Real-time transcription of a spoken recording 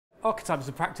Archetypes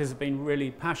of practice have been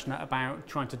really passionate about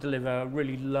trying to deliver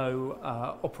really low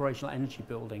operational energy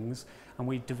buildings, and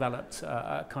we've developed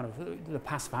kind of the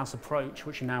passive house approach,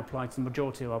 which we now apply to the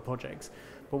majority of our projects.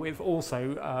 But we've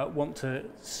also want to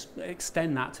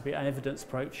extend that to be an evidence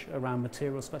approach around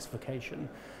material specification,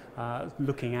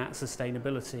 looking at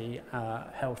sustainability,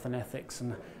 health and ethics,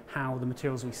 and how the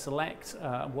materials we select,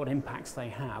 what impacts they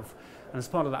have. And as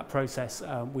part of that process,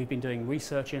 we've been doing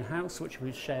research in-house, which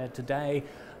we've shared today,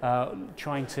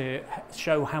 trying to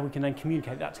show how we can then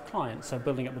communicate that to clients. So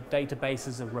building up the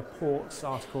databases of reports,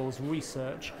 articles,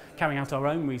 research, carrying out our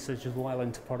own research as well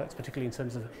into products, particularly in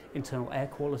terms of internal air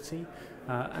quality,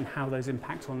 and how those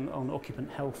impact on occupant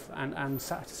health and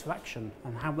satisfaction,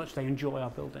 and how much they enjoy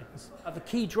our buildings. The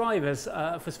key drivers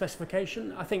for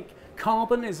specification, I think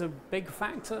carbon is a big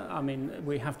factor. I mean,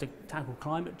 we have to tackle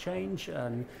climate change,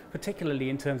 and particularly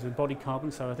in terms of embodied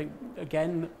carbon. So I think,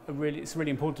 again, it's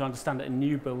really important to understand that in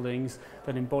new buildings,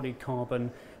 that embodied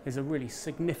carbon is a really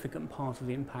significant part of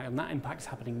the impact, and that impact is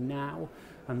happening now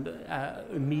and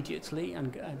immediately,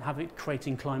 and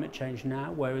creating climate change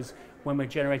now, whereas when we're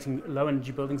generating low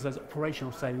energy buildings, those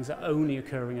operational savings are only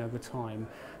occurring over time.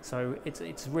 So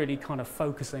it's really kind of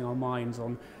focusing our minds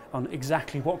on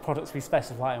exactly what products we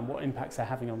specify and what impacts they're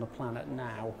having on the planet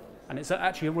now. And it's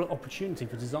actually a real opportunity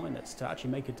for designers to actually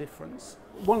make a difference.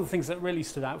 One of the things that really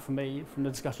stood out for me from the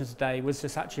discussion today was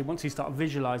just actually once you start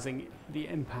visualizing the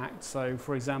impact. So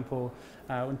for example,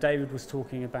 when David was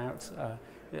talking about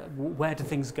where do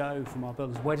things go from our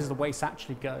buildings? Where does the waste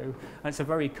actually go? And it's a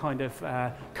very kind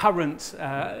of current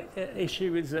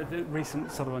issue. Is the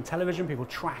recent sort of on television, people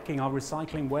tracking our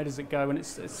recycling. Where does it go? And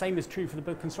it's the same is true for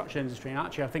the construction industry. And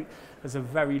actually, I think there's a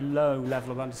very low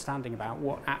level of understanding about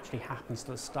what actually happens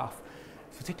to the stuff,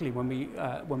 particularly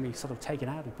when we sort of take it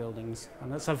out of buildings.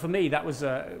 And so for me, that was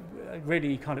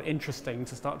really kind of interesting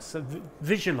to start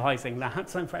visualizing that,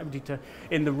 so for everybody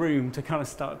in the room to kind of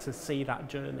start to see that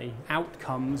journey.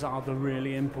 Outcomes are the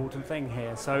really important thing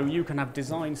here. So you can have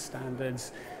design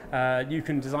standards, you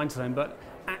can design to them, but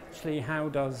actually how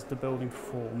does the building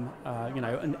perform,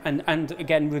 and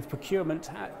again with procurement,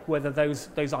 whether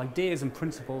those ideas and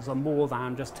principles are more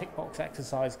than just tick box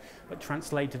exercise but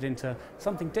translated into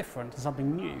something different,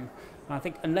 something new. And I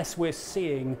think unless we're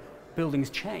seeing buildings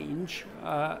change,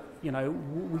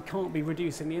 we can't be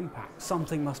reducing the impact.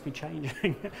 Something must be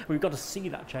changing. We've got to see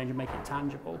that change and make it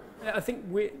tangible. I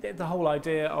think the whole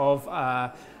idea of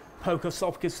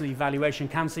post-occupancy evaluation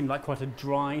can seem like quite a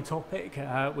dry topic,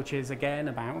 which is again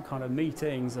about kind of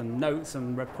meetings and notes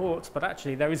and reports, but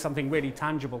actually there is something really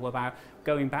tangible about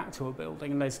going back to a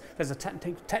building, and there's a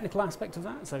technical aspect of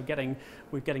that. So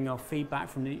we're getting our feedback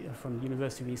from the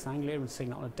University of East Anglia and seeing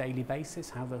that on a daily basis,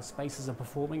 how the spaces are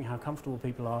performing, how comfortable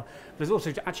people are. There's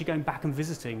also actually going back and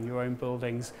visiting your own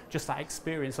buildings, just that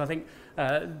experience. I think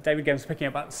David Games was picking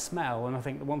up about smell, and I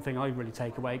think the one thing I really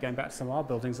take away going back to some of our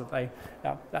buildings is that they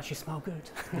actually smell good.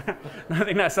 And I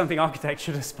think that's something architects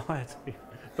should aspire to,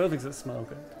 buildings that smell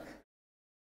good.